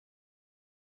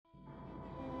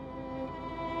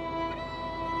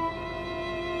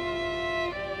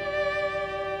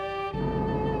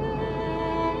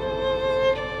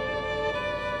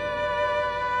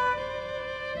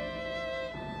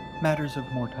Matters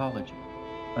of Mortology,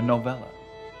 a novella,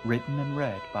 written and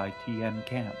read by T.N.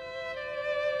 Camp.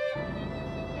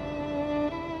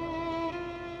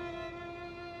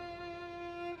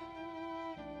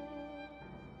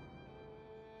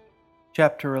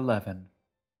 Chapter 11.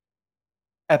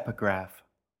 Epigraph.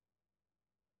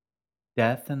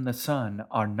 Death and the sun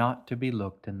are not to be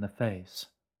looked in the face.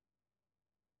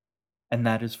 And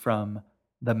that is from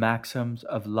The Maxims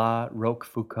of La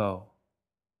Rochefoucauld.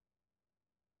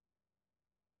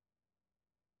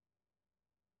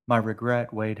 My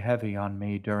regret weighed heavy on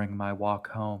me during my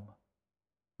walk home.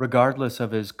 Regardless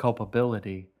of his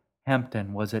culpability,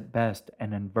 Hampton was at best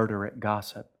an inveterate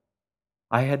gossip.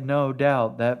 I had no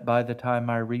doubt that by the time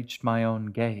I reached my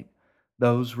own gate,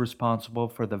 those responsible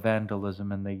for the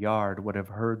vandalism in the yard would have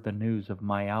heard the news of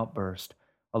my outburst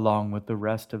along with the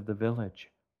rest of the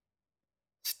village.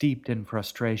 Steeped in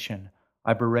frustration,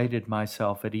 I berated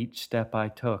myself at each step I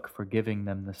took for giving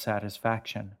them the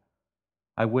satisfaction.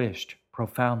 I wished,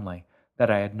 profoundly,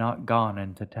 that I had not gone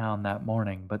into town that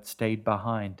morning but stayed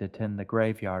behind to tend the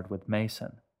graveyard with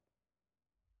Mason.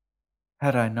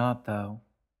 Had I not, though,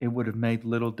 it would have made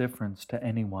little difference to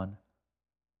anyone.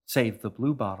 Save the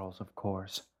bluebottles, of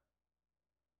course.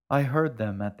 I heard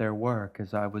them at their work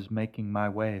as I was making my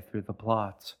way through the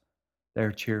plots,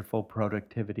 their cheerful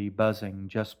productivity buzzing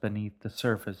just beneath the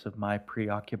surface of my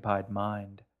preoccupied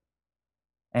mind.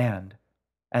 And,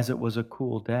 as it was a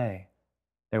cool day,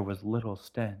 there was little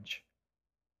stench.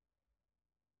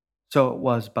 So it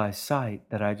was by sight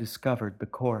that I discovered the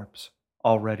corpse,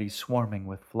 already swarming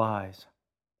with flies.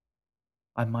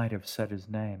 I might have said his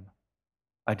name.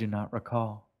 I do not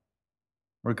recall.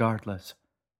 Regardless,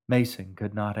 Mason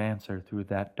could not answer through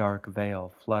that dark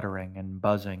veil fluttering and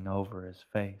buzzing over his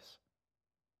face.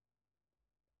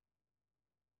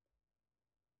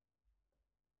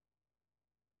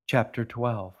 Chapter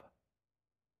 12.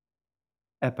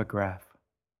 Epigraph.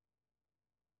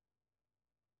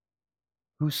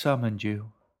 Who summoned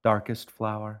you, darkest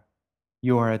flower?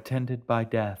 You are attended by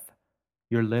death.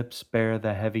 Your lips bear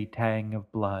the heavy tang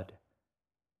of blood.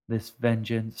 This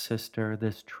vengeance, sister,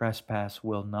 this trespass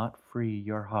will not free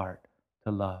your heart to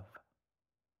love.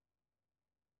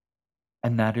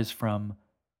 And that is from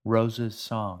Rose's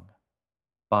Song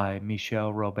by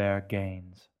Michel Robert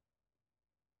Gaines.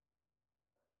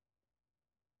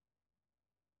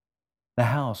 The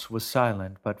house was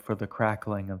silent but for the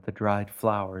crackling of the dried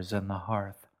flowers in the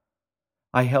hearth.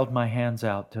 I held my hands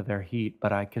out to their heat,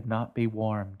 but I could not be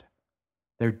warmed.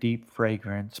 Their deep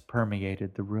fragrance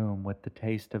permeated the room with the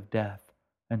taste of death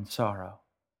and sorrow,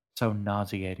 so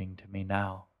nauseating to me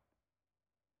now.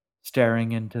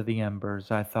 Staring into the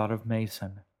embers, I thought of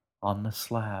Mason, on the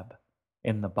slab,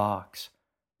 in the box,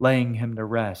 laying him to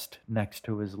rest next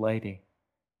to his lady,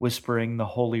 whispering the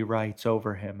holy rites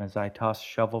over him as I tossed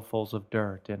shovelfuls of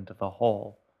dirt into the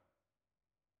hole.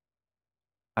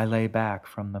 I lay back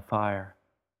from the fire.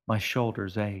 My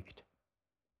shoulders ached.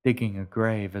 Digging a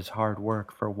grave is hard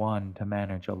work for one to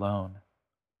manage alone.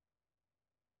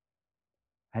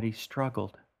 Had he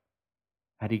struggled?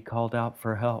 Had he called out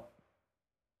for help?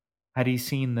 Had he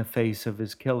seen the face of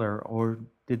his killer, or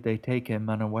did they take him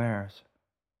unawares?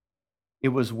 It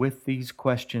was with these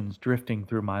questions drifting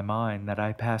through my mind that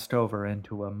I passed over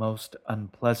into a most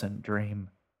unpleasant dream.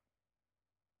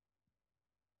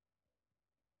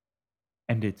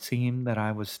 And it seemed that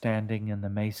I was standing in the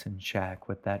mason shack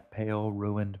with that pale,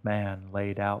 ruined man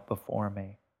laid out before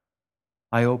me.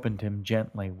 I opened him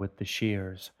gently with the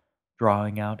shears,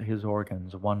 drawing out his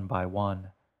organs one by one.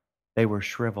 They were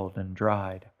shriveled and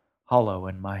dried, hollow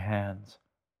in my hands.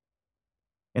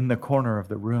 In the corner of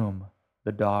the room,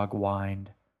 the dog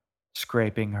whined,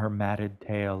 scraping her matted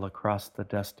tail across the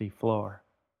dusty floor.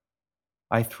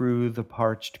 I threw the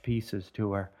parched pieces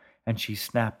to her, and she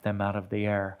snapped them out of the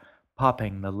air,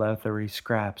 popping the leathery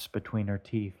scraps between her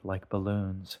teeth like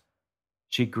balloons.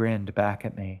 She grinned back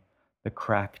at me, the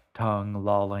cracked tongue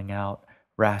lolling out,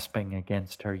 rasping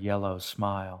against her yellow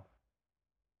smile.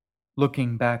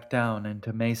 Looking back down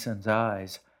into Mason's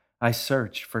eyes, I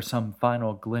searched for some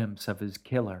final glimpse of his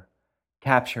killer,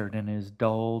 captured in his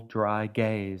dull, dry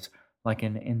gaze like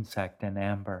an insect in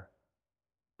amber.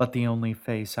 But the only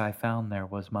face I found there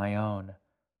was my own,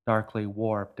 darkly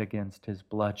warped against his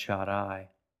bloodshot eye.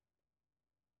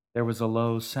 There was a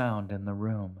low sound in the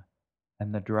room,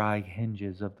 and the dry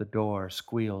hinges of the door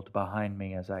squealed behind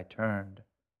me as I turned,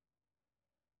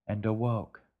 and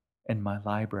awoke in my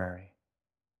library,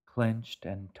 clenched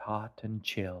and taut and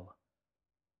chill.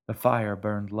 The fire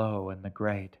burned low in the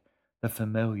grate, the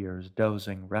familiars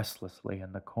dozing restlessly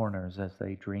in the corners as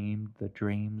they dreamed the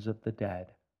dreams of the dead.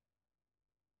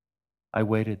 I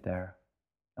waited there,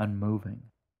 unmoving,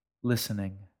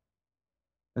 listening.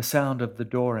 The sound of the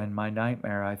door in my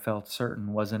nightmare I felt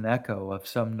certain was an echo of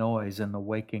some noise in the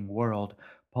waking world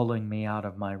pulling me out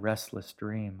of my restless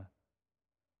dream.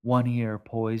 One ear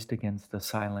poised against the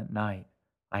silent night,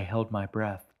 I held my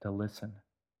breath to listen.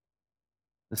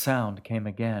 The sound came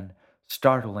again,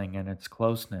 startling in its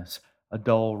closeness, a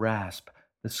dull rasp,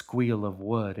 the squeal of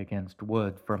wood against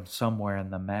wood from somewhere in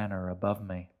the manor above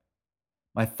me.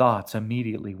 My thoughts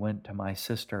immediately went to my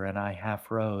sister, and I half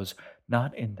rose,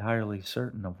 not entirely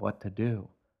certain of what to do.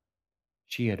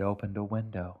 She had opened a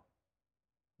window,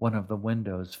 one of the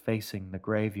windows facing the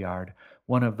graveyard,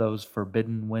 one of those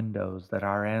forbidden windows that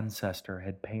our ancestor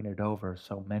had painted over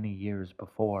so many years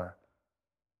before.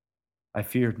 I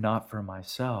feared not for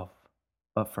myself,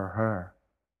 but for her.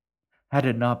 Had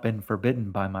it not been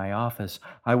forbidden by my office,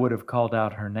 I would have called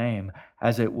out her name.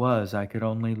 As it was, I could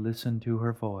only listen to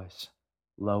her voice,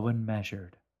 low and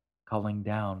measured, calling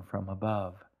down from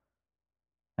above.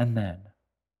 And then,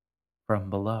 from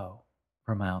below,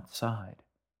 from outside,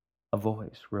 a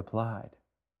voice replied.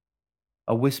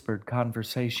 A whispered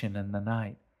conversation in the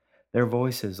night, their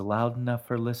voices loud enough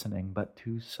for listening, but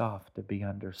too soft to be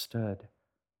understood.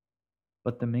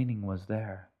 But the meaning was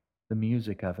there, the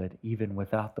music of it, even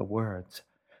without the words,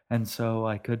 and so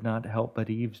I could not help but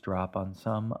eavesdrop on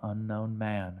some unknown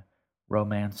man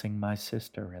romancing my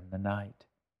sister in the night.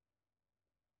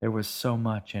 There was so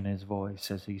much in his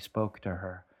voice as he spoke to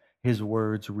her, his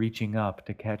words reaching up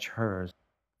to catch hers,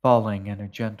 falling in a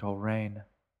gentle rain.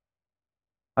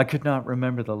 I could not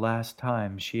remember the last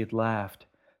time she had laughed,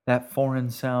 that foreign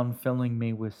sound filling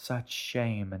me with such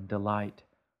shame and delight.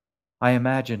 I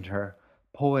imagined her,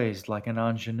 poised like an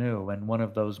ingenue in one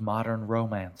of those modern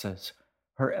romances,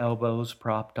 her elbows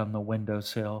propped on the window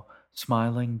sill,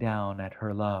 smiling down at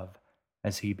her love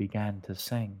as he began to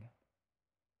sing.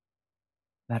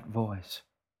 That voice,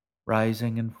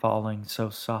 rising and falling so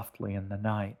softly in the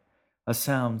night, a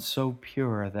sound so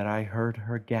pure that I heard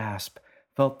her gasp,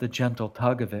 felt the gentle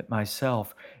tug of it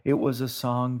myself. It was a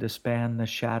song to span the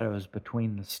shadows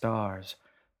between the stars,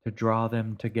 to draw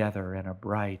them together in a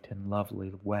bright and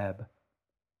lovely web.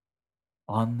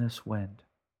 On this went,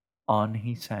 on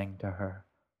he sang to her,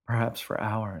 perhaps for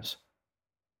hours.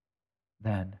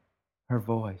 Then her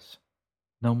voice,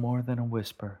 no more than a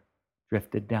whisper,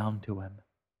 drifted down to him.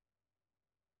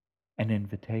 An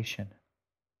invitation,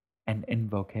 an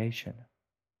invocation,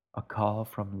 a call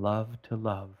from love to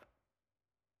love.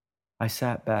 I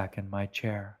sat back in my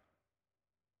chair.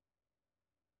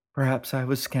 Perhaps I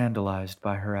was scandalized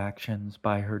by her actions,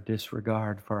 by her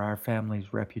disregard for our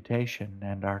family's reputation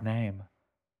and our name.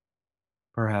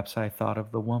 Perhaps I thought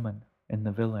of the woman in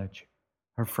the village,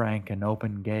 her frank and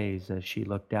open gaze as she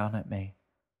looked down at me.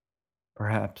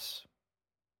 Perhaps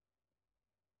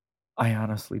I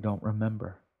honestly don't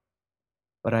remember,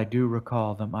 but I do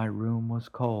recall that my room was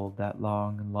cold that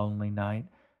long and lonely night,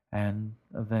 and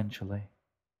eventually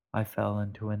I fell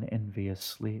into an envious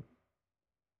sleep.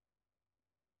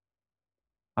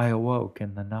 I awoke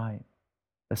in the night,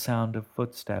 the sound of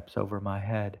footsteps over my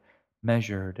head,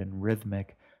 measured and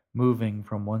rhythmic, moving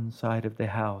from one side of the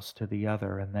house to the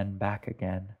other and then back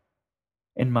again.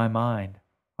 In my mind,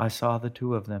 I saw the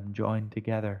two of them joined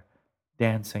together,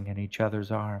 dancing in each other's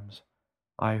arms.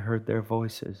 I heard their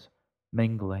voices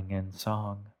mingling in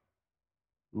song.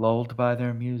 Lulled by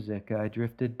their music, I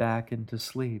drifted back into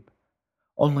sleep,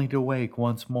 only to wake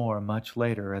once more much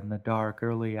later in the dark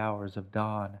early hours of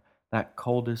dawn, that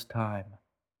coldest time,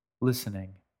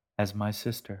 listening as my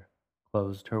sister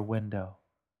closed her window.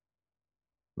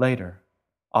 Later,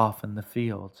 off in the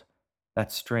fields,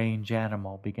 that strange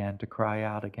animal began to cry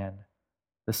out again,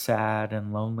 the sad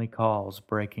and lonely calls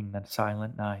breaking the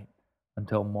silent night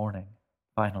until morning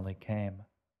finally came.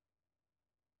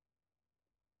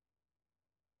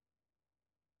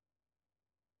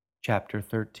 Chapter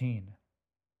 13.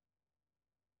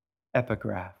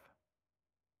 Epigraph.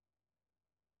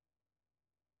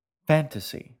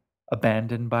 Fantasy,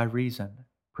 abandoned by reason,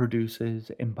 produces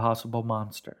impossible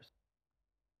monsters.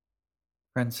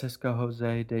 Francisco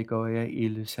Jose de Goya y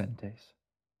Lucentes.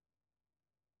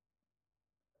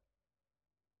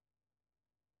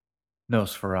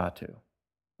 Nosferatu,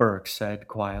 Burke said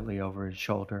quietly over his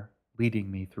shoulder,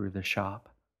 leading me through the shop.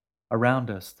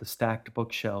 Around us, the stacked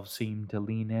bookshelves seemed to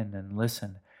lean in and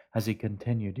listen as he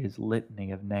continued his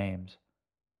litany of names.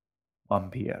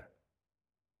 Vampire,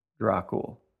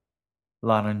 Dracul,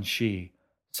 Lan Shi,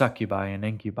 succubi and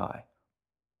incubi,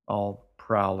 all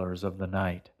prowlers of the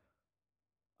night.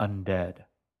 Undead.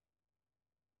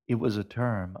 It was a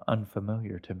term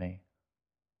unfamiliar to me.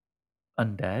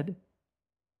 Undead?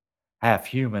 Half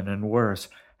human and worse,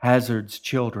 Hazard's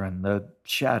children, the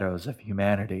shadows of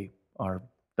humanity, our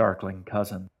darkling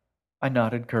cousins. I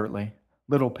nodded curtly,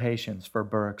 little patience for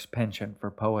Burke's penchant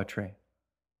for poetry.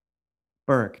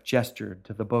 Burke gestured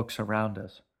to the books around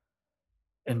us.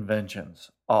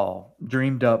 Inventions, all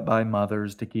dreamed up by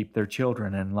mothers to keep their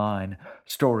children in line,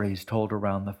 stories told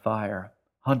around the fire,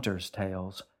 hunters'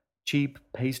 tales, cheap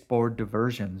pasteboard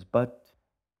diversions, but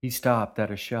he stopped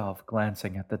at a shelf,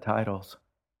 glancing at the titles.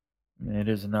 It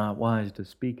is not wise to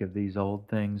speak of these old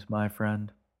things, my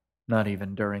friend, not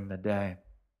even during the day.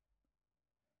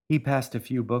 He passed a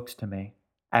few books to me,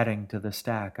 adding to the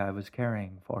stack I was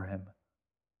carrying for him.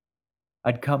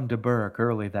 I'd come to Burke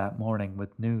early that morning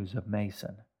with news of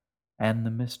Mason, and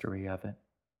the mystery of it.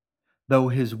 Though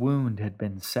his wound had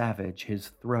been savage, his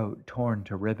throat torn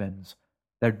to ribbons,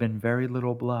 there'd been very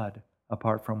little blood,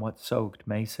 apart from what soaked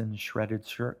Mason's shredded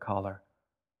shirt collar.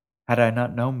 Had I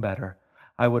not known better,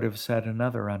 I would have said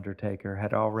another undertaker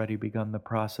had already begun the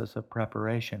process of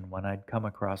preparation when I'd come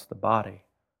across the body.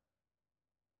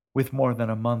 With more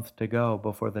than a month to go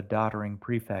before the doddering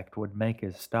prefect would make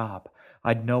his stop,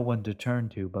 I'd no one to turn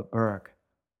to but Burke.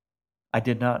 I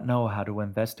did not know how to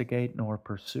investigate nor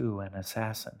pursue an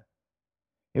assassin.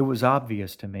 It was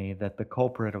obvious to me that the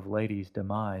culprit of Lady's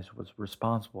demise was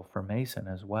responsible for Mason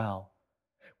as well,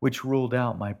 which ruled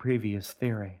out my previous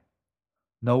theory.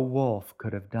 No wolf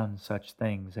could have done such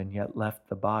things and yet left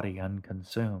the body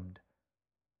unconsumed,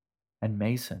 and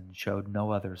Mason showed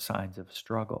no other signs of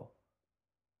struggle.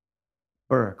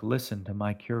 Burke listened to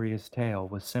my curious tale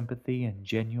with sympathy and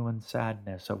genuine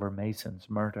sadness over Mason's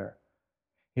murder.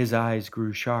 His eyes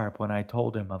grew sharp when I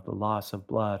told him of the loss of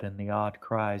blood and the odd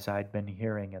cries I'd been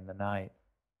hearing in the night.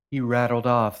 He rattled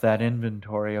off that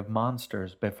inventory of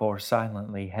monsters before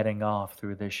silently heading off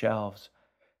through the shelves,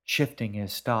 shifting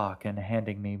his stock and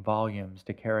handing me volumes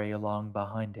to carry along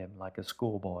behind him like a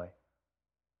schoolboy.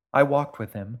 I walked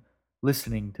with him,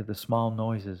 listening to the small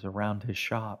noises around his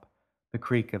shop, the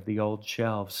creak of the old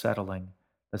shelves settling,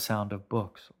 the sound of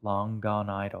books long gone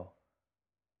idle.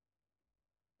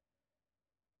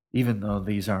 Even though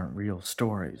these aren't real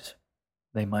stories,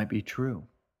 they might be true,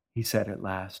 he said at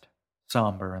last,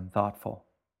 somber and thoughtful.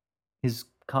 His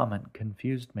comment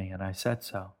confused me, and I said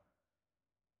so.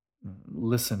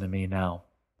 Listen to me now.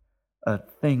 A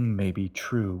thing may be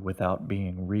true without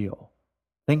being real.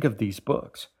 Think of these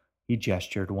books. He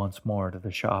gestured once more to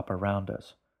the shop around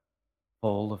us,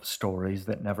 full of stories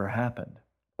that never happened,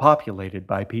 populated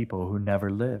by people who never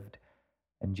lived.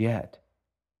 And yet,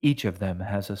 each of them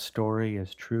has a story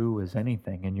as true as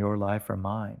anything in your life or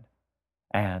mine,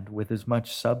 and with as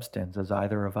much substance as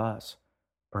either of us,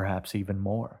 perhaps even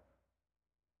more.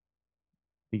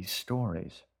 These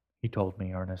stories, he told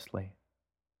me earnestly,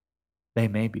 they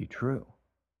may be true.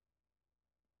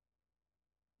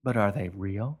 But are they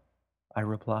real? I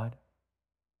replied.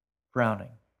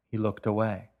 Frowning, he looked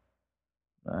away.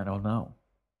 I don't know.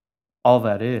 All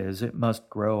that is, it must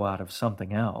grow out of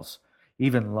something else.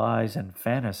 Even lies and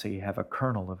fantasy have a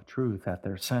kernel of truth at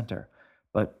their center.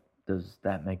 But does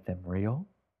that make them real?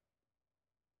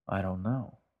 I don't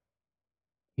know.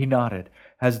 He nodded,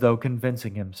 as though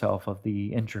convincing himself of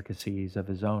the intricacies of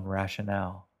his own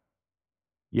rationale.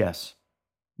 Yes,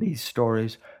 these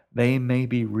stories, they may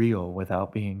be real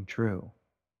without being true.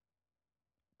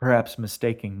 Perhaps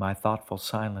mistaking my thoughtful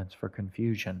silence for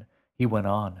confusion, he went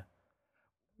on.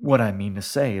 What I mean to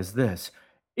say is this: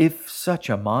 if such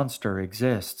a monster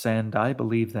exists, and I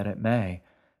believe that it may,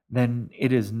 then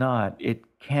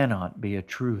it cannot be a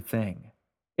true thing.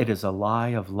 It is a lie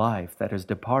of life that has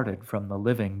departed from the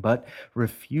living, but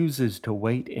refuses to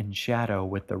wait in shadow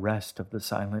with the rest of the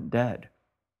silent dead.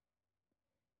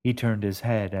 He turned his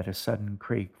head at a sudden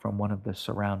creak from one of the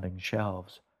surrounding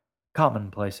shelves.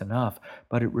 Commonplace enough,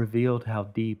 but it revealed how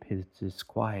deep his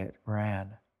disquiet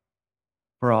ran.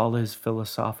 For all his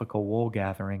philosophical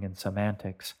wool-gathering and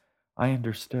semantics, I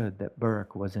understood that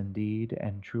Burke was indeed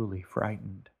and truly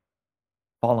frightened.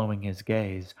 Following his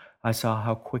gaze, I saw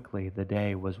how quickly the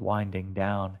day was winding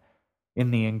down. In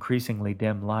the increasingly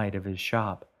dim light of his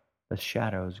shop, the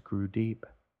shadows grew deep.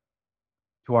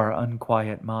 To our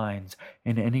unquiet minds,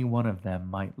 in any one of them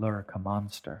might lurk a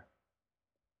monster.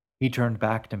 He turned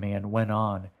back to me and went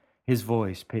on, his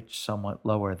voice pitched somewhat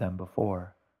lower than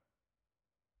before.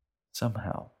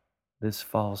 Somehow, this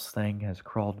false thing has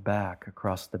crawled back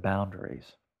across the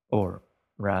boundaries, or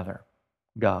rather,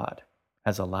 God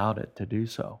has allowed it to do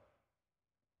so.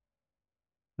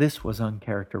 This was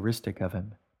uncharacteristic of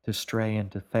him, to stray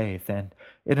into faith, and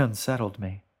it unsettled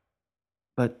me.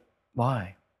 But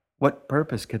why? What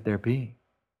purpose could there be?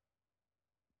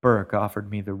 Burke offered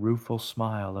me the rueful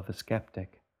smile of a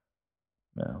skeptic.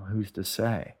 Well, who's to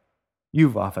say?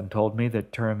 You've often told me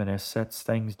that Terminus sets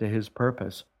things to his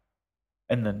purpose,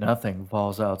 and that nothing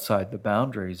falls outside the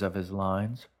boundaries of his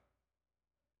lines.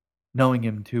 Knowing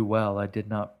him too well, I did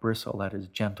not bristle at his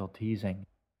gentle teasing.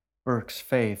 Burke's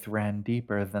faith ran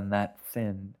deeper than that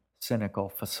thin, cynical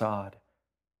facade.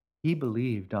 He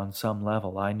believed on some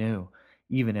level, I knew,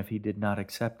 even if he did not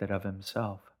accept it of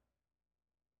himself.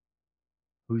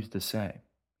 Who's to say?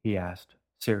 He asked,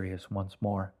 serious once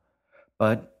more.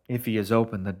 But if he has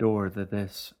opened the door to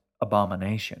this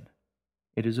abomination,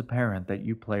 it is apparent that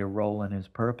you play a role in his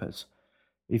purpose,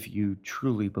 if you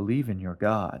truly believe in your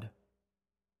God.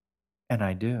 And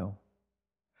I do.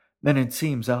 Then it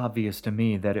seems obvious to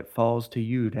me that it falls to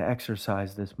you to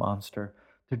exorcise this monster,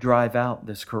 to drive out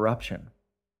this corruption.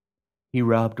 He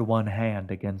rubbed one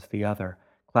hand against the other,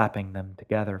 clapping them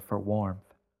together for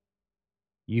warmth.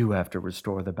 You have to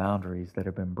restore the boundaries that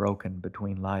have been broken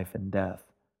between life and death.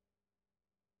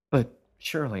 But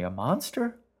surely a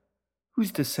monster?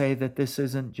 Who's to say that this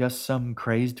isn't just some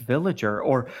crazed villager,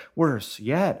 or worse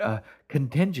yet, a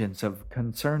contingent of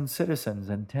concerned citizens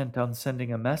intent on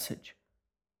sending a message?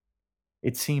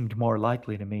 It seemed more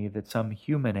likely to me that some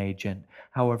human agent,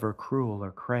 however cruel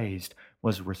or crazed,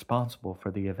 was responsible for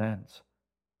the events.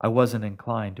 I wasn't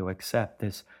inclined to accept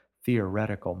this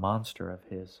theoretical monster of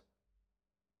his.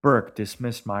 Burke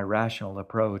dismissed my rational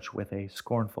approach with a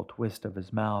scornful twist of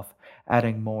his mouth,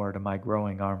 adding more to my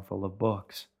growing armful of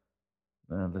books.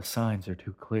 The signs are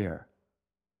too clear.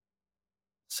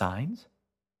 Signs?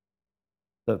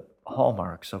 The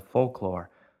hallmarks of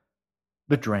folklore.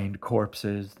 The drained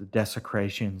corpses, the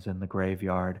desecrations in the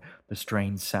graveyard, the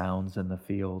strange sounds in the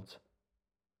fields.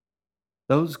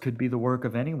 Those could be the work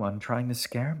of anyone trying to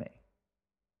scare me.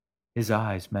 His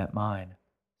eyes met mine,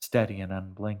 steady and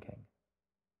unblinking.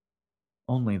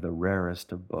 Only the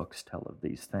rarest of books tell of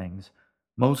these things,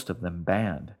 most of them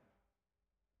banned.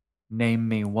 Name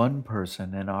me one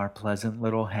person in our pleasant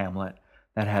little hamlet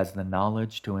that has the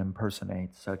knowledge to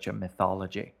impersonate such a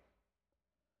mythology.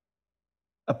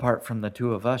 Apart from the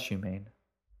two of us, you mean?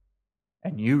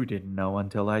 And you didn't know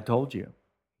until I told you,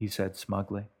 he said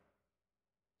smugly.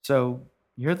 So,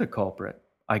 you're the culprit,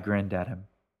 I grinned at him.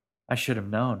 I should have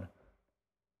known.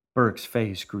 Burke's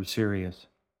face grew serious.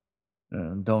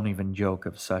 Don't even joke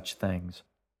of such things.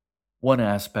 One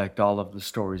aspect all of the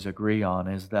stories agree on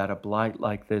is that a blight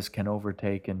like this can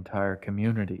overtake entire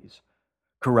communities,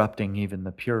 corrupting even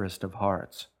the purest of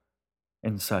hearts.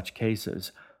 In such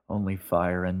cases, only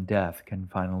fire and death can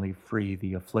finally free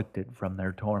the afflicted from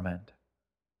their torment.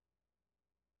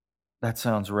 That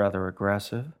sounds rather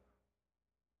aggressive.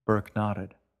 Burke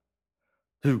nodded.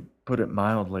 To put it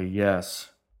mildly,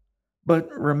 yes.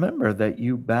 But remember that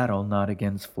you battle not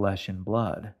against flesh and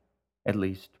blood. At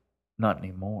least, not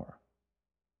anymore.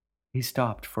 He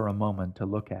stopped for a moment to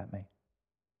look at me.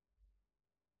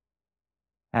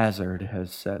 Hazard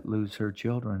has set loose her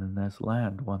children in this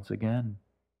land once again,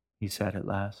 he said at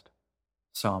last,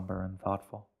 somber and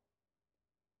thoughtful.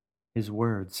 His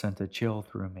words sent a chill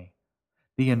through me.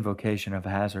 The invocation of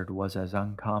Hazard was as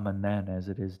uncommon then as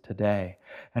it is today,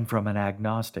 and from an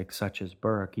agnostic such as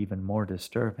Burke even more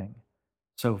disturbing.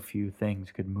 So few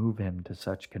things could move him to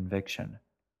such conviction.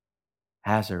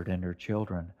 Hazard and her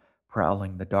children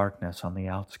prowling the darkness on the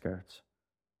outskirts.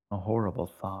 A horrible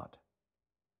thought.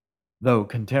 Though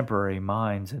contemporary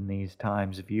minds in these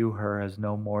times view her as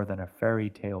no more than a fairy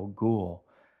tale ghoul,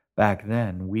 back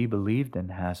then we believed in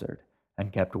Hazard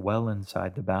and kept well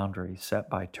inside the boundaries set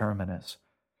by Terminus.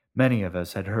 Many of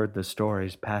us had heard the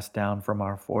stories passed down from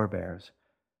our forebears.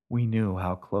 We knew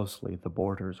how closely the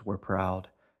borders were prowled,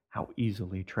 how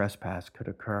easily trespass could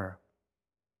occur.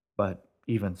 But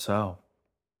even so,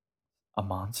 a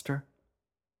monster?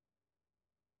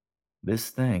 This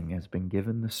thing has been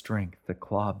given the strength to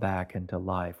claw back into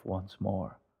life once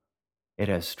more. It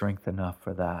has strength enough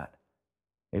for that.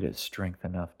 It has strength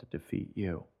enough to defeat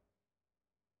you.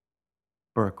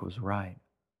 Burke was right.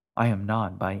 I am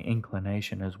not, by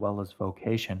inclination as well as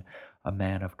vocation, a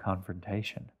man of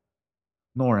confrontation.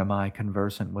 Nor am I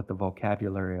conversant with the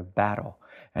vocabulary of battle,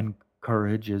 and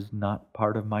courage is not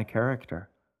part of my character.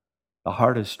 The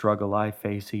hardest struggle I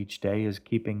face each day is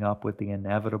keeping up with the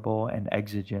inevitable and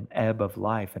exigent ebb of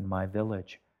life in my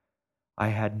village. I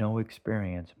had no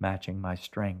experience matching my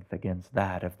strength against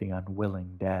that of the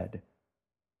unwilling dead.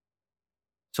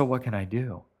 So what can I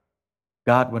do?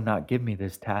 God would not give me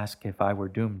this task if I were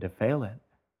doomed to fail it.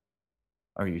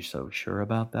 Are you so sure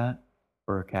about that?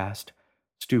 Burke asked,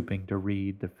 stooping to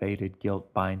read the faded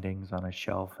gilt bindings on a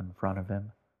shelf in front of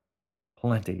him.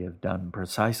 Plenty have done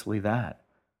precisely that.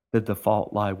 Did the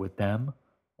fault lie with them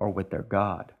or with their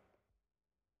God?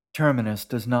 Terminus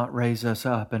does not raise us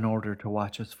up in order to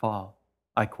watch us fall,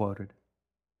 I quoted.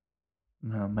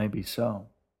 Maybe so.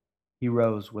 He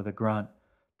rose with a grunt,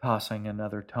 tossing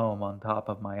another tome on top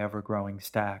of my ever growing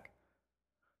stack.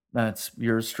 That's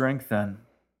your strength, then.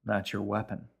 That's your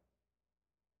weapon.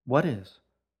 What is?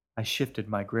 I shifted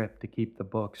my grip to keep the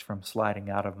books from sliding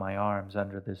out of my arms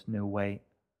under this new weight.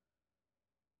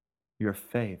 Your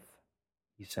faith,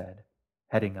 he said,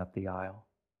 heading up the aisle.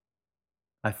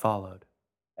 I followed,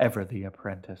 ever the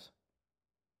apprentice.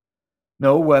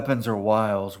 No weapons or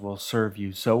wiles will serve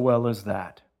you so well as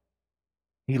that.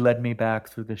 He led me back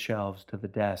through the shelves to the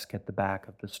desk at the back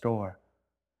of the store.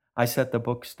 I set the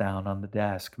books down on the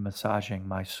desk, massaging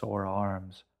my sore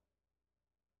arms.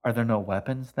 Are there no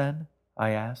weapons, then?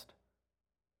 I asked.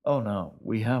 Oh no,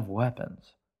 we have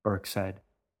weapons, Burke said,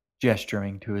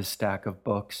 gesturing to his stack of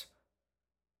books.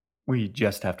 We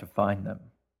just have to find them.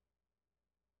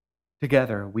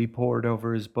 Together, we pored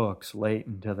over his books late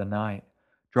into the night,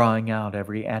 drawing out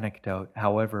every anecdote,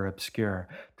 however obscure,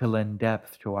 to lend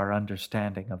depth to our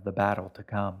understanding of the battle to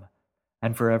come.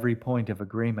 And for every point of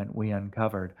agreement we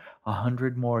uncovered,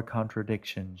 100 more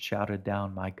contradictions shouted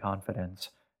down my confidence,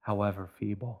 however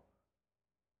feeble.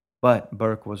 But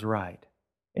Burke was right.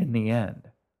 In the end,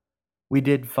 we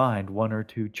did find one or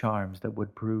two charms that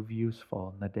would prove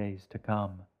useful in the days to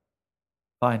come.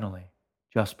 Finally,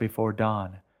 just before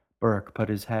dawn, Burke put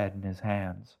his head in his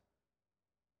hands.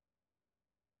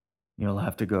 You'll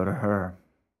have to go to her,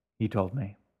 he told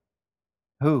me.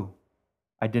 Who?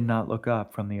 I did not look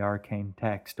up from the arcane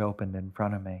text opened in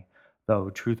front of me,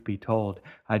 though, truth be told,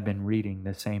 I'd been reading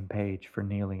the same page for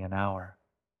nearly an hour.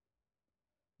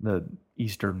 The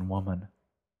Eastern woman,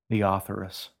 the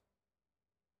authoress.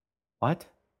 What?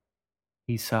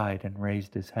 He sighed and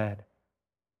raised his head.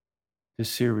 To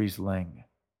Ceres Ling.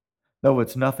 Though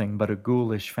it's nothing but a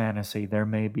ghoulish fantasy, there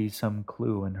may be some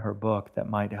clue in her book that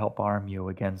might help arm you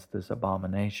against this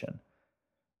abomination.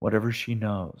 Whatever she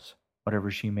knows, whatever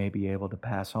she may be able to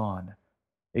pass on,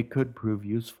 it could prove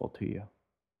useful to you.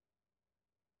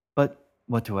 But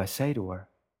what do I say to her?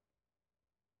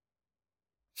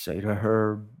 Say to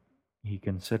her, he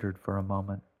considered for a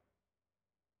moment.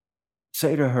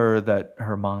 Say to her that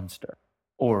her monster,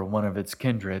 or one of its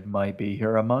kindred, might be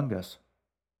here among us.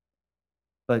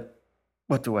 But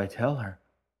what do I tell her?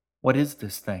 What is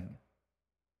this thing?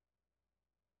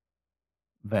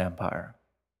 Vampire,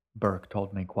 Burke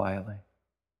told me quietly.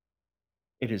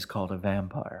 It is called a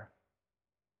vampire.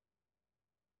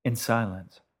 In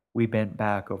silence, we bent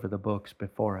back over the books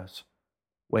before us,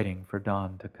 waiting for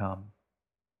dawn to come.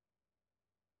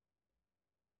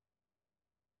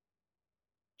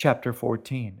 Chapter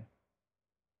 14.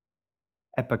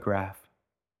 Epigraph.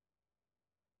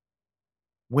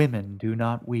 Women do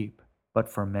not weep, but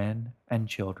for men and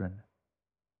children.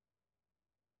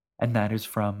 And that is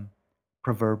from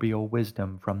Proverbial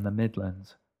Wisdom from the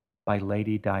Midlands by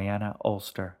Lady Diana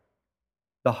Ulster.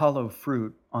 The hollow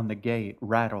fruit on the gate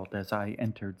rattled as I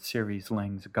entered Ceres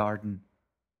Ling's garden.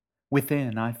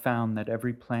 Within, I found that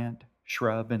every plant,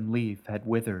 shrub, and leaf had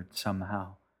withered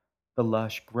somehow, the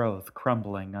lush growth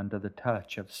crumbling under the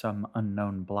touch of some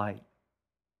unknown blight.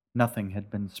 Nothing had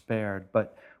been spared,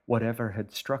 but whatever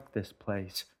had struck this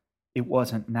place, it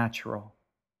wasn't natural.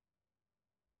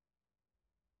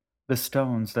 The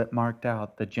stones that marked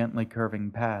out the gently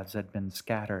curving paths had been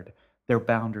scattered, their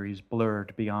boundaries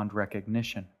blurred beyond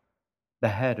recognition. The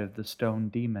head of the stone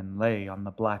demon lay on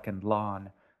the blackened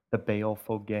lawn, the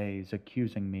baleful gaze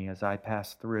accusing me as I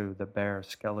passed through the bare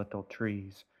skeletal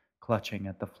trees, clutching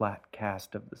at the flat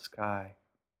cast of the sky.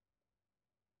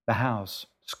 The house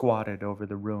squatted over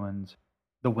the ruins,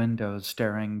 the windows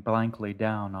staring blankly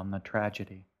down on the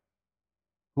tragedy.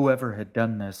 Whoever had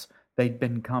done this, they'd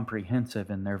been comprehensive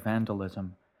in their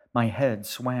vandalism. My head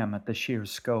swam at the sheer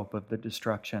scope of the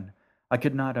destruction. I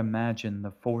could not imagine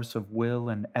the force of will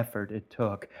and effort it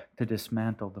took to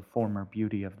dismantle the former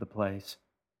beauty of the place.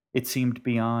 It seemed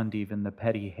beyond even the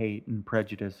petty hate and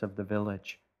prejudice of the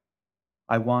village.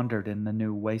 I wandered in the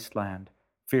new wasteland,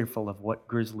 fearful of what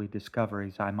grisly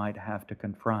discoveries I might have to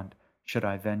confront should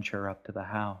I venture up to the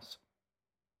house.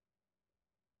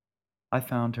 I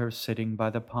found her sitting by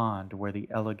the pond where the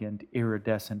elegant,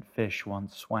 iridescent fish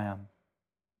once swam,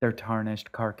 their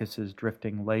tarnished carcasses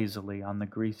drifting lazily on the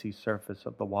greasy surface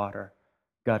of the water,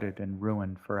 gutted and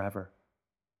ruined forever.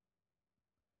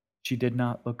 She did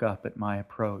not look up at my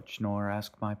approach nor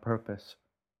ask my purpose.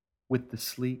 With the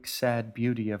sleek, sad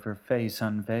beauty of her face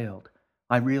unveiled,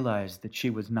 I realized that she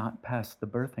was not past the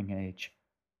birthing age.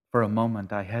 For a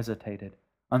moment I hesitated,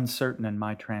 uncertain in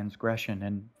my transgression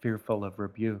and fearful of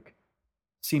rebuke.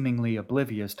 Seemingly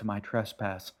oblivious to my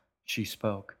trespass, she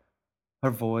spoke.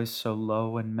 her voice so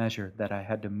low and measured that I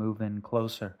had to move in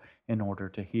closer in order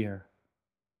to hear.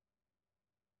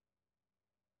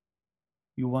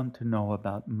 You want to know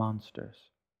about monsters?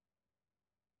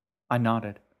 I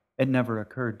nodded. It never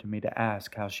occurred to me to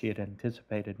ask how she had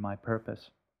anticipated my purpose.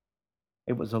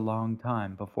 It was a long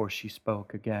time before she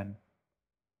spoke again.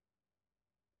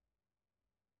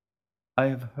 I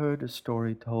have heard a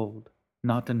story told,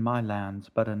 not in my lands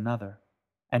but another,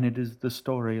 and it is the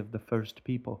story of the first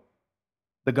people.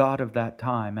 The god of that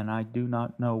time, and I do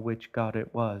not know which god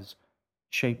it was,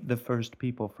 shaped the first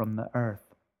people from the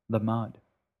earth, the mud,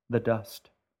 the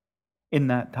dust. In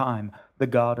that time, the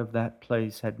god of that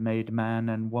place had made man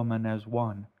and woman as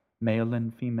one, male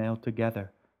and female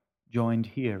together, joined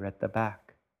here at the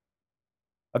back.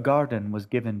 A garden was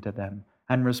given to them,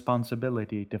 and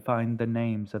responsibility to find the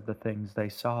names of the things they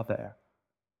saw there.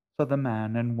 So the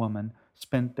man and woman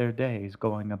spent their days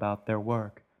going about their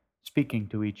work, speaking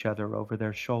to each other over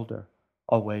their shoulder,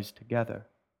 always together.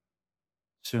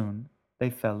 Soon they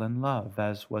fell in love,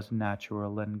 as was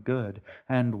natural and good,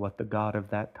 and what the god of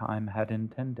that time had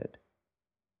intended.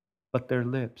 But their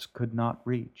lips could not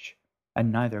reach,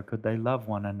 and neither could they love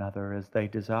one another as they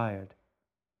desired.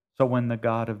 So when the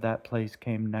god of that place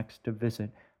came next to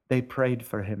visit, they prayed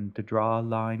for him to draw a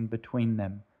line between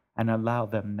them and allow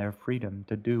them their freedom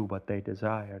to do what they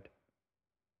desired.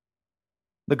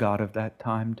 The god of that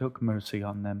time took mercy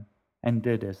on them and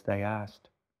did as they asked.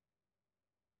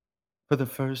 For the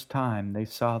first time they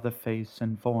saw the face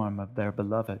and form of their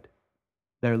beloved.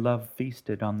 Their love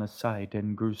feasted on the sight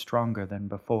and grew stronger than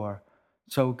before,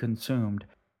 so consumed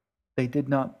they did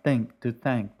not think to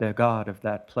thank their god of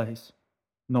that place,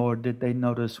 nor did they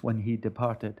notice when he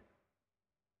departed.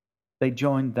 They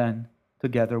joined then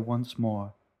together once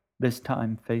more, this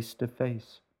time face to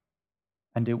face,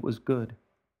 and it was good.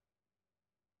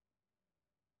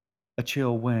 A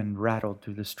chill wind rattled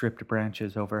through the stripped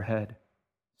branches overhead.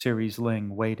 Ceres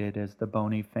Ling waited as the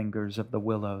bony fingers of the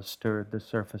willows stirred the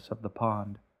surface of the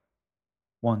pond.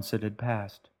 Once it had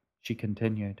passed, she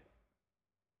continued.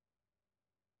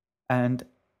 And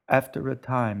after a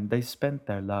time they spent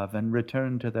their love and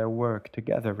returned to their work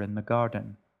together in the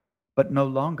garden. But no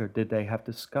longer did they have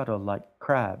to scuttle like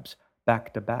crabs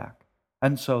back to back,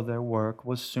 and so their work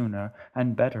was sooner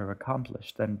and better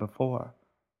accomplished than before.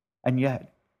 And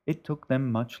yet it took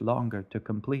them much longer to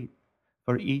complete,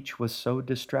 for each was so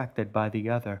distracted by the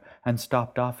other and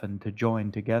stopped often to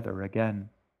join together again.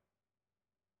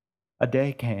 A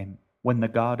day came when the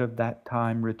god of that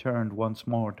time returned once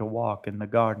more to walk in the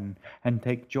garden and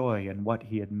take joy in what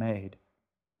he had made.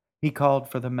 He called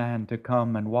for the man to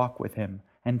come and walk with him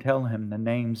and tell him the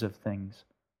names of things,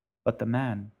 but the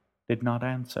man did not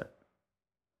answer.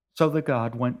 So the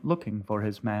god went looking for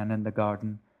his man in the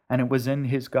garden, and it was in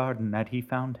his garden that he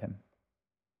found him.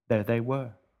 There they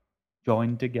were,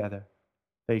 joined together,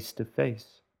 face to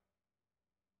face.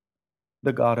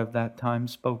 The god of that time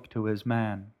spoke to his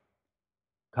man,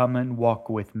 "Come and walk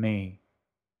with me."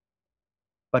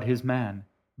 But his man,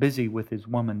 busy with his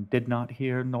woman, did not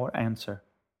hear nor answer.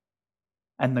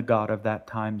 And the god of that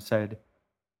time said,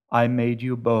 "I made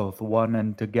you both one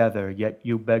and together, yet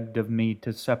you begged of me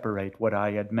to separate what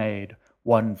I had made,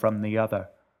 one from the other,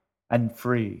 and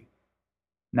free.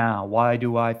 Now, why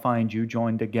do I find you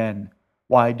joined again?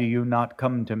 Why do you not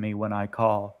come to me when I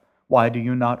call? Why do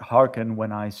you not hearken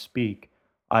when I speak?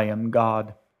 I am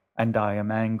God, and I am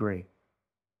angry."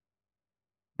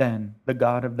 Then the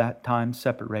god of that time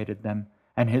separated them,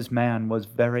 and his man was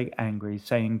very angry,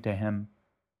 saying to him,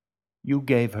 "You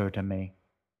gave her to me."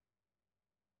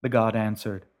 The god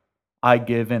answered, "I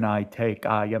give and I take.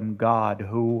 I am God.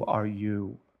 Who are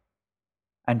you?"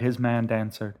 And his man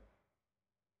answered,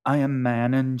 "I am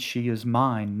man, and she is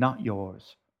mine, not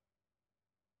yours."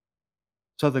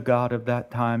 So the god of that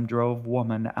time drove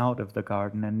woman out of the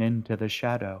garden and into the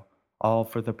shadow, all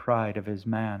for the pride of his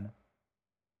man.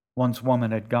 Once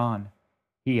woman had gone,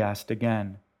 he asked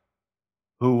again,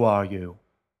 "Who are you?"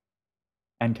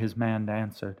 And his man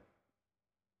answered,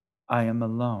 "I am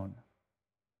alone."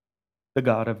 The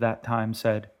god of that time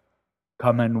said,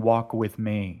 "Come and walk with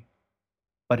me."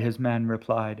 But his man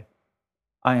replied,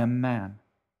 "I am man.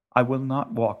 I will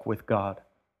not walk with God.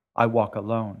 I walk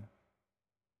alone,"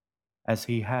 as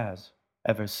he has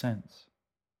ever since.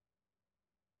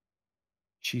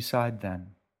 She sighed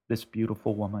then, this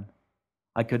beautiful woman.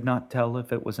 I could not tell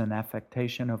if it was an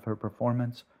affectation of her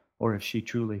performance or if she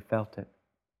truly felt it.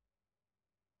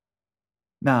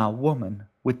 Now, woman,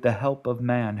 with the help of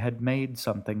man, had made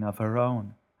something of her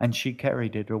own, and she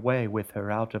carried it away with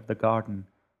her out of the garden.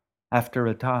 After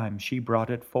a time, she brought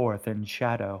it forth in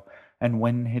shadow, and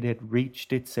when it had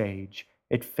reached its age,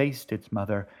 It faced its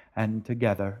mother, and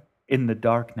together, in the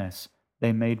darkness,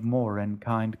 they made more and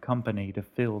kind company to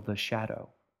fill the shadow.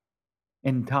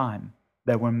 In time,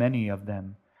 there were many of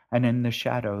them, and in the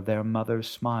shadow their mother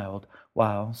smiled,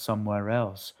 while somewhere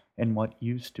else, in what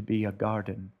used to be a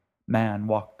garden, man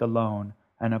walked alone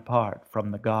and apart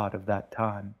from the God of that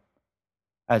time,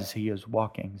 as he is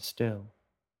walking still.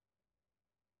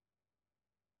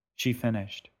 She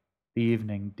finished, the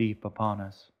evening deep upon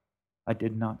us. I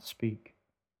did not speak.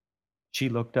 She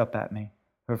looked up at me,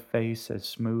 her face as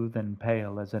smooth and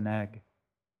pale as an egg.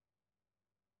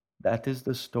 That is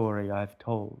the story I've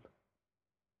told.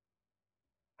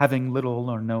 Having little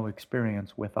or no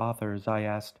experience with authors, I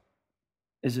asked,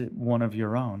 "Is it one of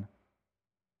your own?"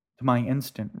 To my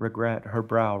instant regret, her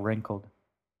brow wrinkled.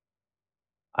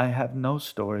 "I have no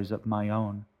stories of my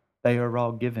own. They are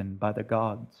all given by the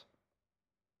gods."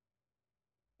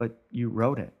 "But you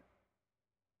wrote it."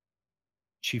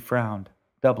 She frowned,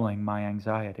 doubling my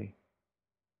anxiety.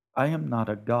 "I am not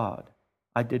a god.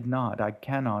 I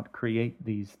cannot create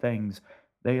these things.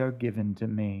 They are given to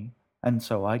me, and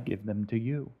so I give them to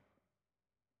you."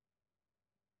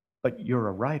 "But you're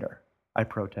a writer," I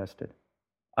protested.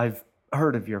 "I've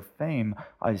heard of your fame.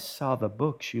 I saw the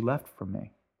books you left for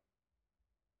me."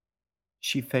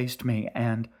 She faced me,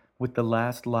 and, with the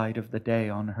last light of the day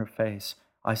on her face,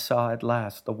 I saw at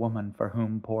last the woman for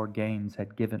whom poor Gaines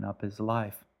had given up his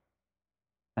life,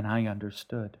 and I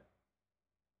understood.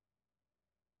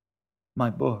 "My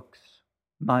books,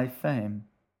 my fame,"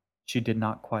 she did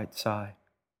not quite sigh.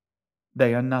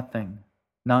 "They are nothing.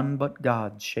 None but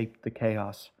gods shape the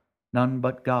chaos. None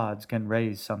but gods can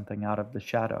raise something out of the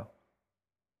shadow."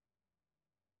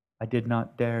 I did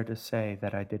not dare to say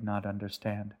that I did not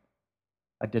understand.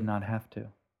 I did not have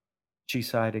to. She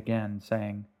sighed again,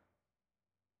 saying,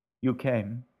 "You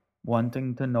came,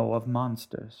 wanting to know of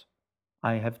monsters.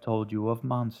 I have told you of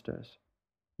monsters.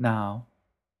 Now,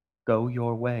 go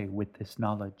your way with this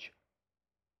knowledge."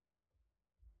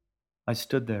 I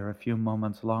stood there a few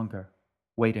moments longer,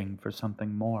 waiting for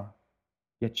something more,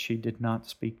 yet she did not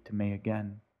speak to me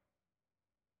again.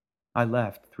 I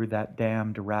left through that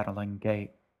damned rattling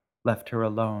gate, left her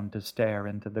alone to stare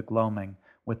into the gloaming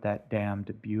with that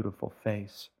damned beautiful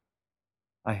face.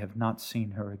 I have not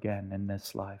seen her again in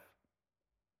this life.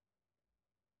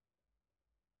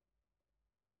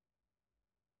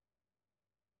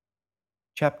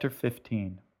 Chapter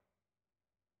 15.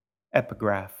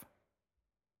 Epigraph.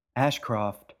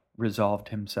 Ashcroft resolved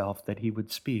himself that he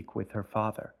would speak with her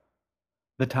father.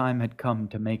 The time had come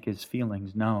to make his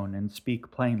feelings known and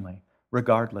speak plainly,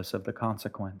 regardless of the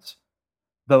consequence.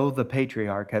 Though the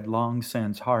patriarch had long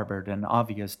since harbored an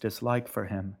obvious dislike for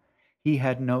him, he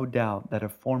had no doubt that a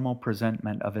formal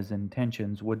presentment of his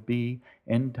intentions would be,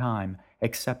 in time,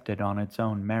 accepted on its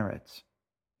own merits.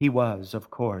 He was,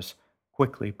 of course,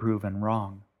 quickly proven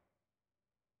wrong.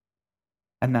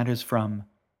 And that is from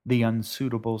The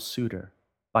Unsuitable Suitor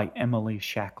by Emily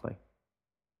Shackley.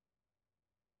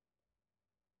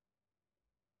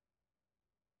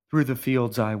 Through the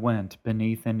fields I went,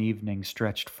 beneath an evening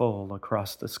stretched full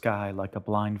across the sky like a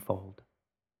blindfold.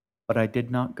 But I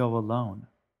did not go alone.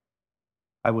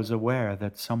 I was aware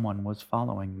that someone was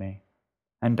following me,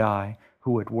 and I,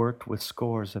 who had worked with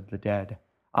scores of the dead,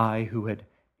 I who had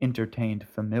entertained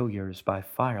familiars by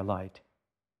firelight,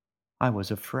 I was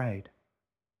afraid.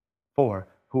 For,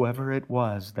 whoever it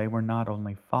was, they were not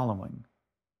only following.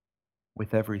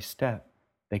 With every step,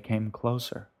 they came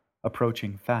closer,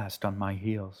 approaching fast on my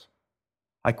heels.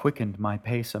 I quickened my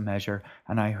pace a measure,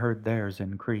 and I heard theirs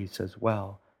increase as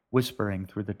well, whispering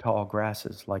through the tall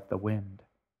grasses like the wind.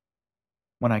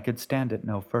 When I could stand it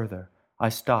no further, I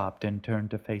stopped and turned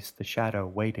to face the shadow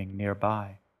waiting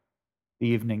nearby. The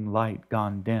evening light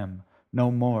gone dim, no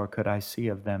more could I see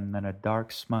of them than a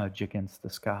dark smudge against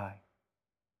the sky.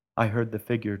 I heard the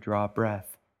figure draw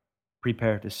breath,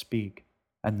 prepare to speak,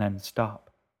 and then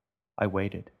stop. I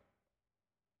waited.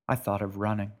 I thought of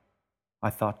running.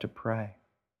 I thought to pray.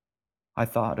 I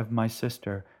thought of my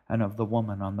sister and of the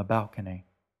woman on the balcony.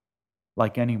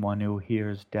 Like anyone who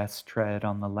hears death's tread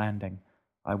on the landing,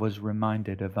 I was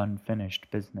reminded of unfinished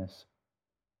business.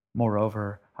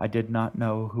 Moreover, I did not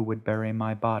know who would bury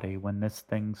my body when this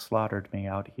thing slaughtered me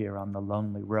out here on the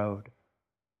lonely road.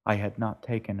 I had not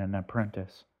taken an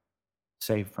apprentice.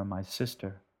 Save for my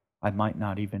sister, I might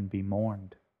not even be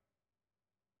mourned.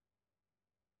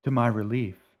 To my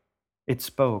relief, it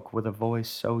spoke with a voice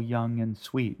so young and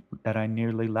sweet that I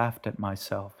nearly laughed at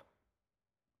myself.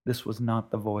 This was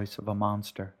not the voice of a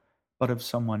monster, but of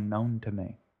someone known to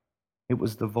me. It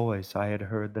was the voice I had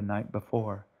heard the night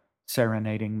before,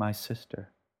 serenading my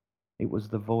sister. It was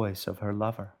the voice of her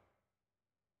lover.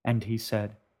 and he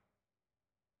said,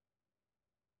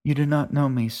 "You do not know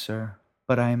me, sir,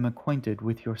 but I am acquainted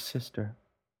with your sister."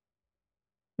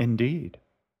 Indeed.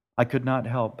 I could not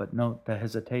help but note the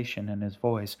hesitation in his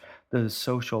voice, the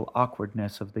social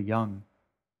awkwardness of the young.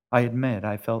 I admit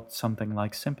I felt something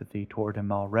like sympathy toward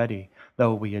him already,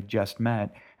 though we had just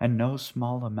met, and no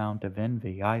small amount of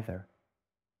envy either.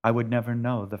 I would never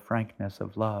know the frankness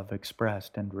of love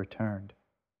expressed and returned.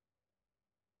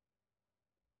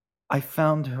 I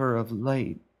found her of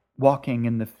late, walking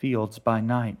in the fields by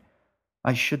night.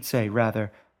 I should say,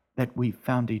 rather, that we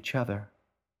found each other,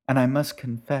 and I must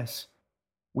confess,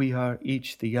 we are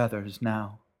each the other's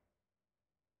now.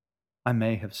 I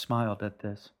may have smiled at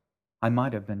this. I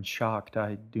might have been shocked,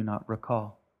 I do not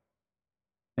recall.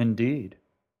 Indeed.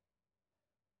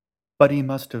 But he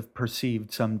must have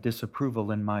perceived some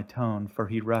disapproval in my tone, for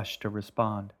he rushed to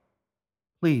respond.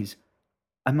 Please,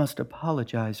 I must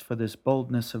apologize for this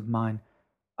boldness of mine.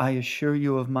 I assure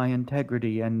you of my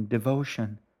integrity and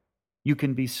devotion. You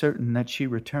can be certain that she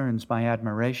returns my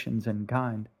admirations in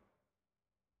kind.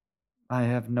 I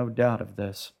have no doubt of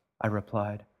this, I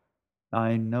replied.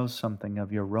 I know something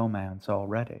of your romance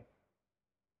already.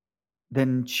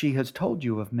 Then she has told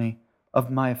you of me, of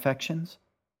my affections?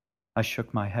 I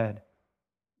shook my head.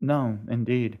 No,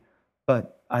 indeed,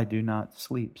 but I do not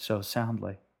sleep so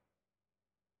soundly.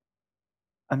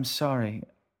 I'm sorry,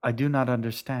 I do not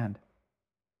understand.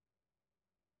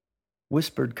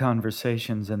 Whispered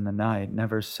conversations in the night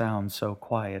never sound so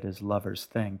quiet as lovers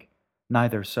think,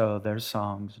 neither so their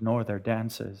songs nor their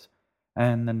dances,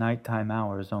 and the nighttime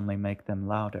hours only make them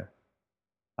louder.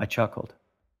 I chuckled.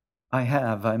 I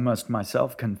have, I must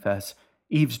myself confess,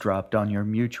 eavesdropped on your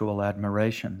mutual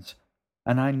admirations,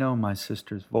 and I know my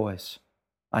sister's voice.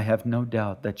 I have no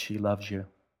doubt that she loves you.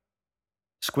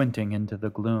 Squinting into the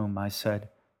gloom, I said,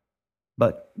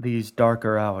 but these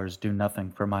darker hours do nothing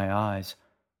for my eyes.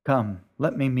 Come,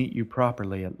 let me meet you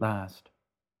properly at last.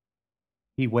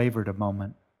 He wavered a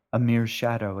moment, a mere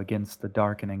shadow against the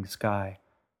darkening sky.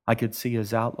 I could see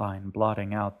his outline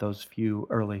blotting out those few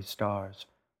early stars,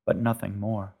 but nothing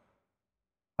more.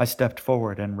 I stepped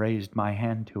forward and raised my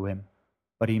hand to him,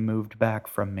 but he moved back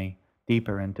from me,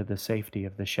 deeper into the safety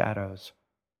of the shadows.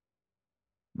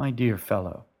 My dear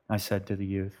fellow, I said to the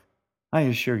youth, I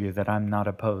assure you that I'm not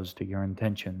opposed to your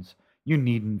intentions. You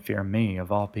needn't fear me,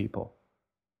 of all people.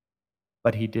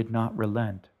 But he did not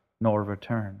relent, nor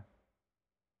return.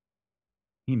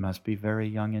 He must be very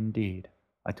young indeed,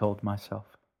 I told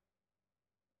myself.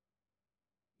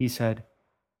 He said,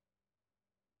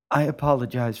 I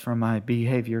apologize for my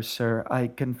behavior, sir. I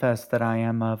confess that I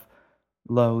am of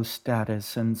low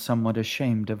status and somewhat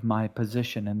ashamed of my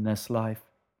position in this life.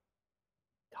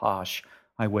 Tosh,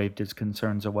 I waved his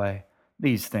concerns away.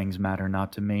 These things matter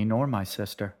not to me nor my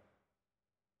sister.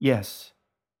 Yes,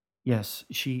 yes,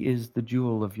 she is the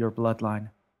jewel of your bloodline.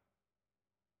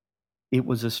 It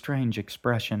was a strange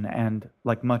expression, and,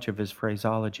 like much of his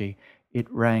phraseology,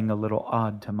 it rang a little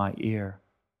odd to my ear.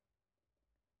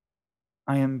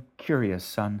 I am curious,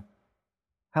 son.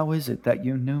 How is it that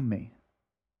you knew me?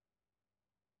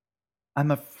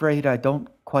 I'm afraid I don't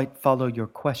quite follow your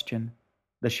question,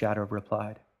 the shadow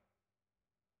replied.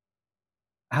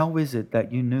 How is it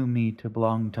that you knew me to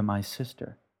belong to my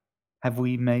sister? Have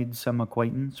we made some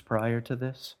acquaintance prior to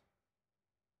this?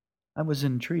 I was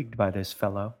intrigued by this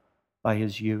fellow, by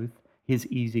his youth, his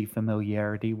easy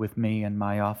familiarity with me and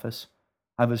my office.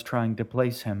 I was trying to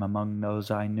place him among those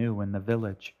I knew in the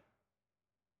village.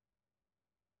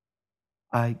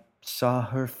 I saw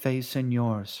her face in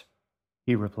yours,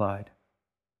 he replied.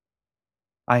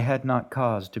 I had not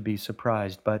cause to be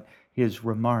surprised, but his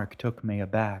remark took me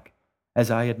aback.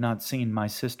 As I had not seen my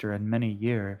sister in many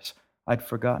years, I'd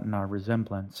forgotten our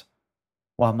resemblance.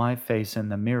 While my face in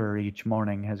the mirror each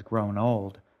morning has grown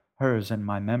old, hers in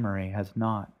my memory has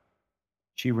not.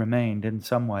 She remained in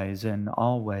some ways, in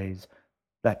all ways,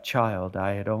 that child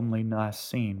I had only last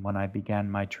seen when I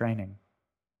began my training.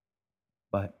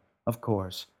 But, of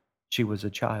course, she was a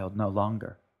child no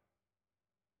longer.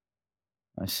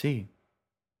 I see.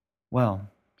 Well,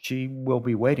 she will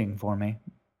be waiting for me.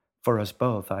 For us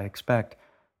both, I expect.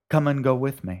 Come and go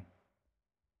with me.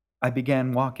 I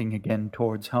began walking again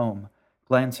towards home,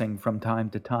 glancing from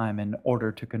time to time in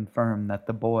order to confirm that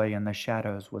the boy in the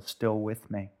shadows was still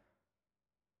with me.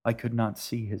 I could not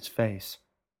see his face.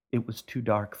 It was too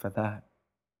dark for that.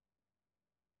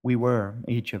 We were,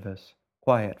 each of us,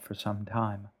 quiet for some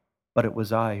time, but it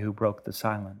was I who broke the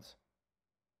silence.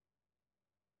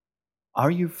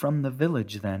 Are you from the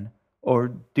village, then, or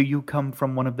do you come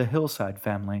from one of the hillside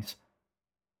families?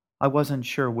 I wasn't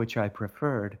sure which I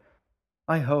preferred,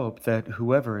 I hoped that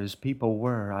whoever his people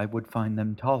were, I would find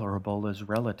them tolerable as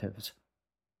relatives.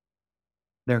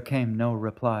 There came no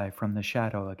reply from the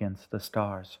shadow against the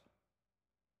stars.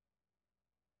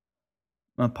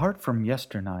 Apart from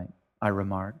yesternight, I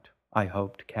remarked, I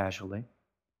hoped casually,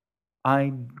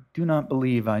 I do not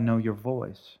believe I know your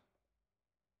voice.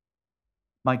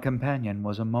 My companion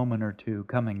was a moment or two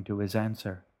coming to his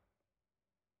answer.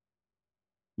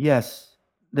 Yes,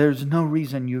 there's no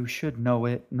reason you should know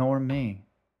it nor me.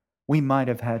 We might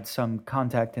have had some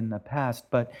contact in the past,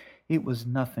 but it was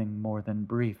nothing more than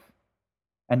brief,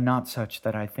 and not such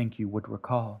that I think you would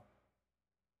recall.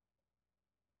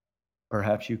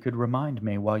 Perhaps you could remind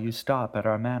me while you stop at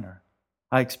our manor.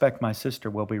 I expect my sister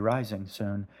will be rising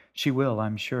soon. She will,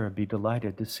 I'm sure, be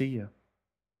delighted to see you.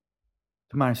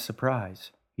 To my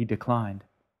surprise, he declined.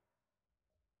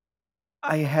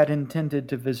 I had intended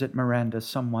to visit Miranda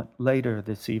somewhat later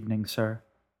this evening, sir,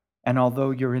 and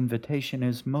although your invitation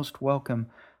is most welcome,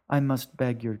 I must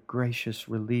beg your gracious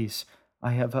release.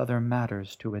 I have other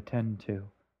matters to attend to.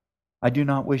 I do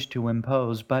not wish to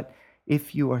impose, but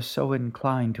if you are so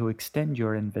inclined to extend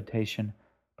your invitation,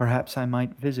 perhaps I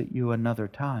might visit you another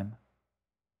time.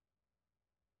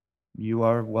 You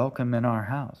are welcome in our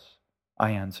house,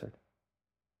 I answered.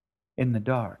 In the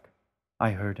dark,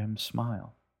 I heard him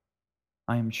smile.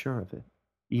 I am sure of it,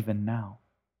 even now.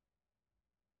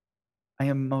 I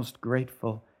am most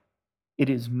grateful. It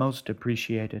is most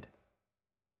appreciated.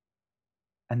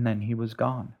 And then he was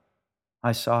gone.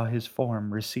 I saw his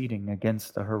form receding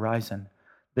against the horizon.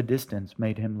 The distance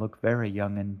made him look very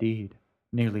young indeed,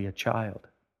 nearly a child.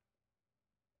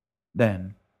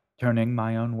 Then, turning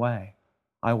my own way,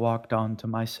 I walked on to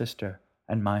my sister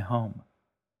and my home,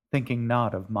 thinking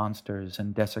not of monsters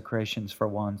and desecrations for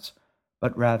once,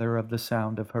 but rather of the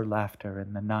sound of her laughter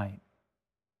in the night.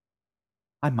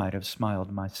 I might have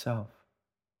smiled myself.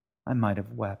 I might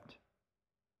have wept.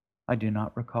 I do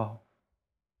not recall.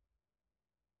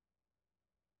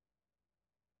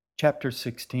 Chapter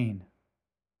 16.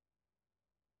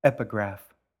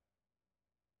 Epigraph.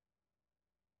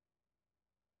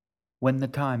 When the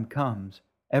time comes,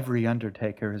 every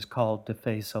undertaker is called to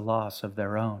face a loss of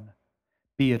their own,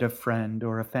 be it a friend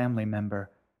or a family member,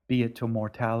 be it to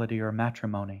mortality or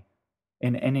matrimony.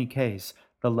 In any case,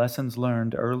 the lessons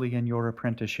learned early in your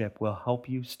apprenticeship will help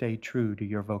you stay true to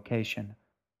your vocation.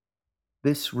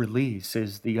 This release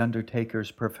is the undertaker's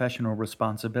professional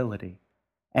responsibility,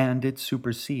 and it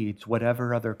supersedes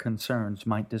whatever other concerns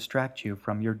might distract you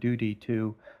from your duty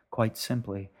to, quite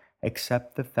simply,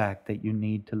 accept the fact that you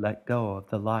need to let go of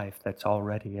the life that's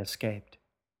already escaped.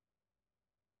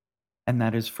 And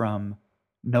that is from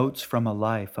Notes from a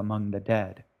Life Among the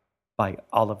Dead by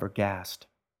Oliver Gast.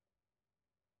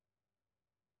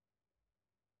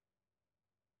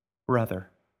 Brother,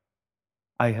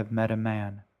 I have met a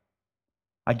man.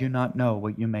 I do not know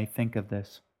what you may think of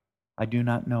this. I do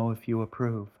not know if you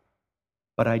approve.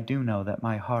 But I do know that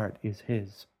my heart is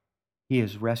his. He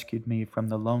has rescued me from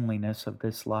the loneliness of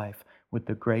this life with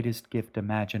the greatest gift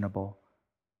imaginable.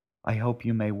 I hope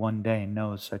you may one day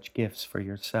know such gifts for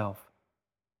yourself.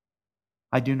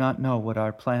 I do not know what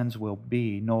our plans will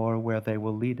be, nor where they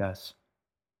will lead us.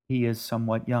 He is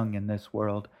somewhat young in this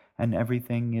world, and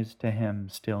everything is to him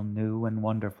still new and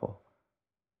wonderful.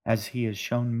 As he has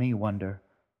shown me wonder,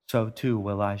 so too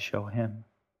will I show him.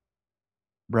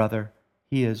 Brother,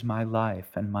 he is my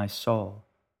life and my soul.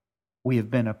 We have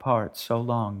been apart so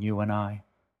long, you and I.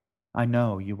 I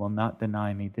know you will not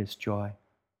deny me this joy,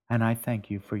 and I thank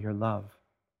you for your love.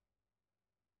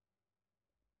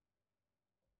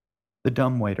 The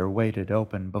dumbwaiter waited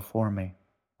open before me,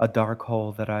 a dark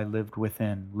hole that I lived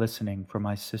within, listening for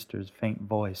my sister's faint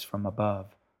voice from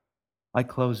above. I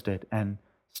closed it and,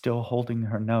 still holding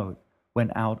her note,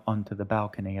 went out onto the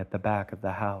balcony at the back of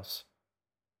the house.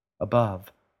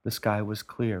 Above, the sky was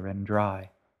clear and dry.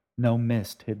 No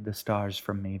mist hid the stars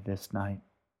from me this night.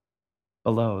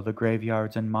 Below, the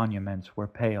graveyards and monuments were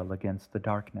pale against the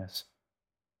darkness.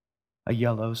 A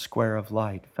yellow square of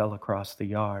light fell across the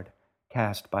yard,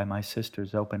 cast by my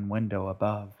sister's open window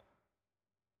above,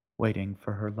 waiting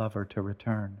for her lover to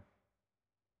return.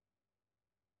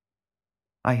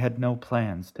 I had no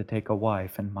plans to take a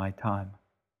wife in my time.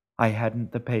 I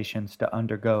hadn't the patience to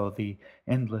undergo the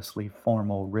endlessly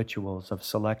formal rituals of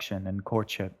selection and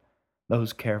courtship,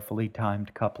 those carefully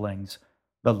timed couplings,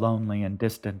 the lonely and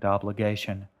distant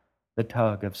obligation, the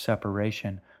tug of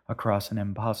separation across an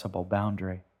impossible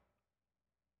boundary.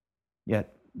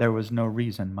 Yet there was no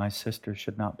reason my sister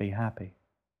should not be happy.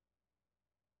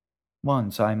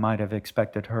 Once I might have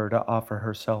expected her to offer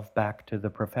herself back to the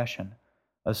profession,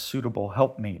 a suitable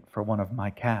helpmeet for one of my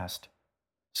caste.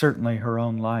 Certainly her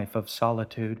own life of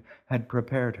solitude had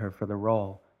prepared her for the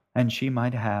role, and she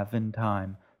might have, in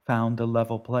time, found a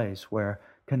level place where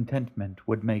contentment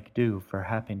would make do for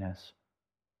happiness.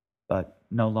 But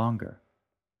no longer.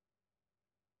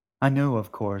 I knew,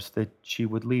 of course, that she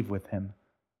would leave with him.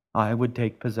 I would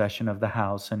take possession of the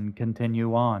house and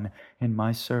continue on in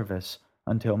my service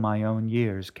until my own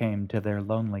years came to their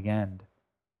lonely end.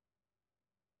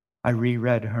 I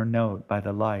reread her note by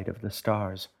the light of the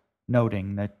stars,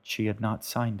 noting that she had not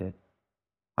signed it.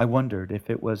 I wondered if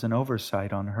it was an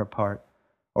oversight on her part,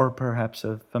 or perhaps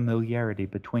a familiarity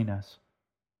between us.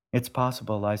 It's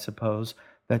possible, I suppose,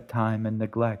 that time and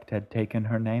neglect had taken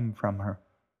her name from her.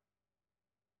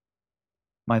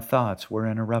 My thoughts were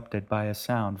interrupted by a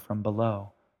sound from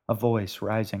below, a voice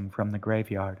rising from the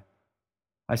graveyard.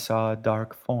 I saw a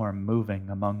dark form moving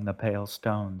among the pale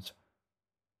stones.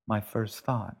 My first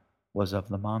thought was of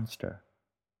the monster,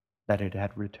 that it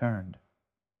had returned.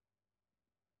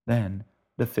 Then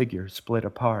the figure split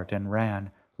apart and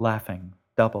ran, laughing,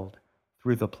 doubled,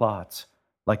 through the plots,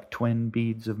 like twin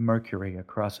beads of mercury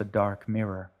across a dark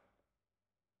mirror.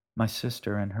 My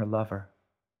sister and her lover.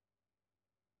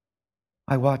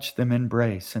 I watched them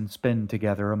embrace and spin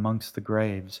together amongst the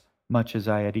graves, much as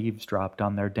I had eavesdropped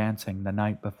on their dancing the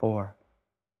night before.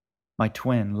 My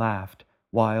twin laughed,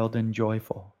 wild and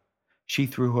joyful. She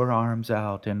threw her arms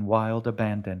out in wild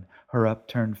abandon, her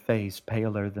upturned face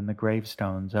paler than the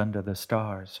gravestones under the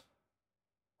stars.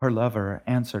 Her lover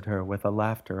answered her with a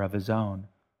laughter of his own,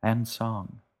 and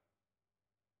song.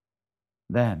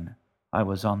 Then I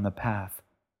was on the path,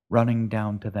 running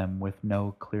down to them with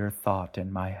no clear thought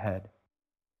in my head.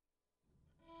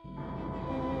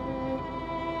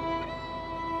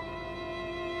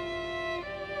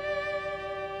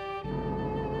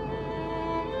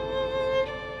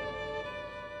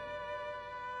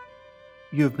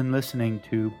 You have been listening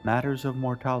to Matters of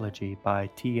Mortology by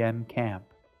T.M. Camp,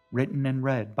 written and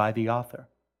read by the author,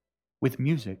 with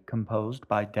music composed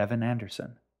by Devin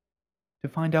Anderson. To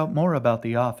find out more about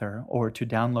the author or to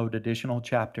download additional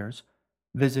chapters,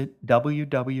 visit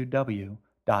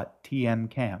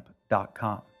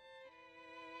www.tmcamp.com.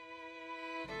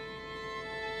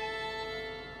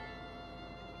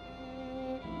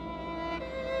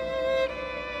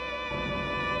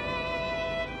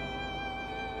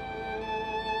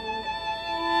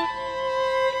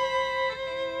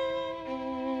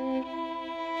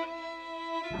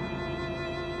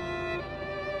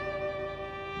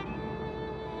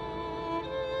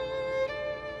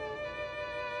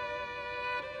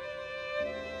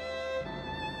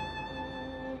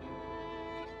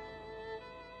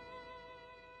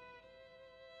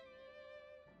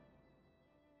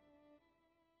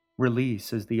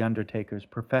 Release is the undertaker's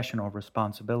professional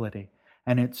responsibility,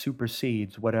 and it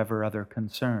supersedes whatever other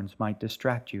concerns might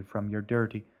distract you from your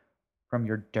dirty,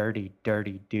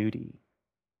 dirty duty.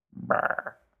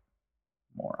 Brr.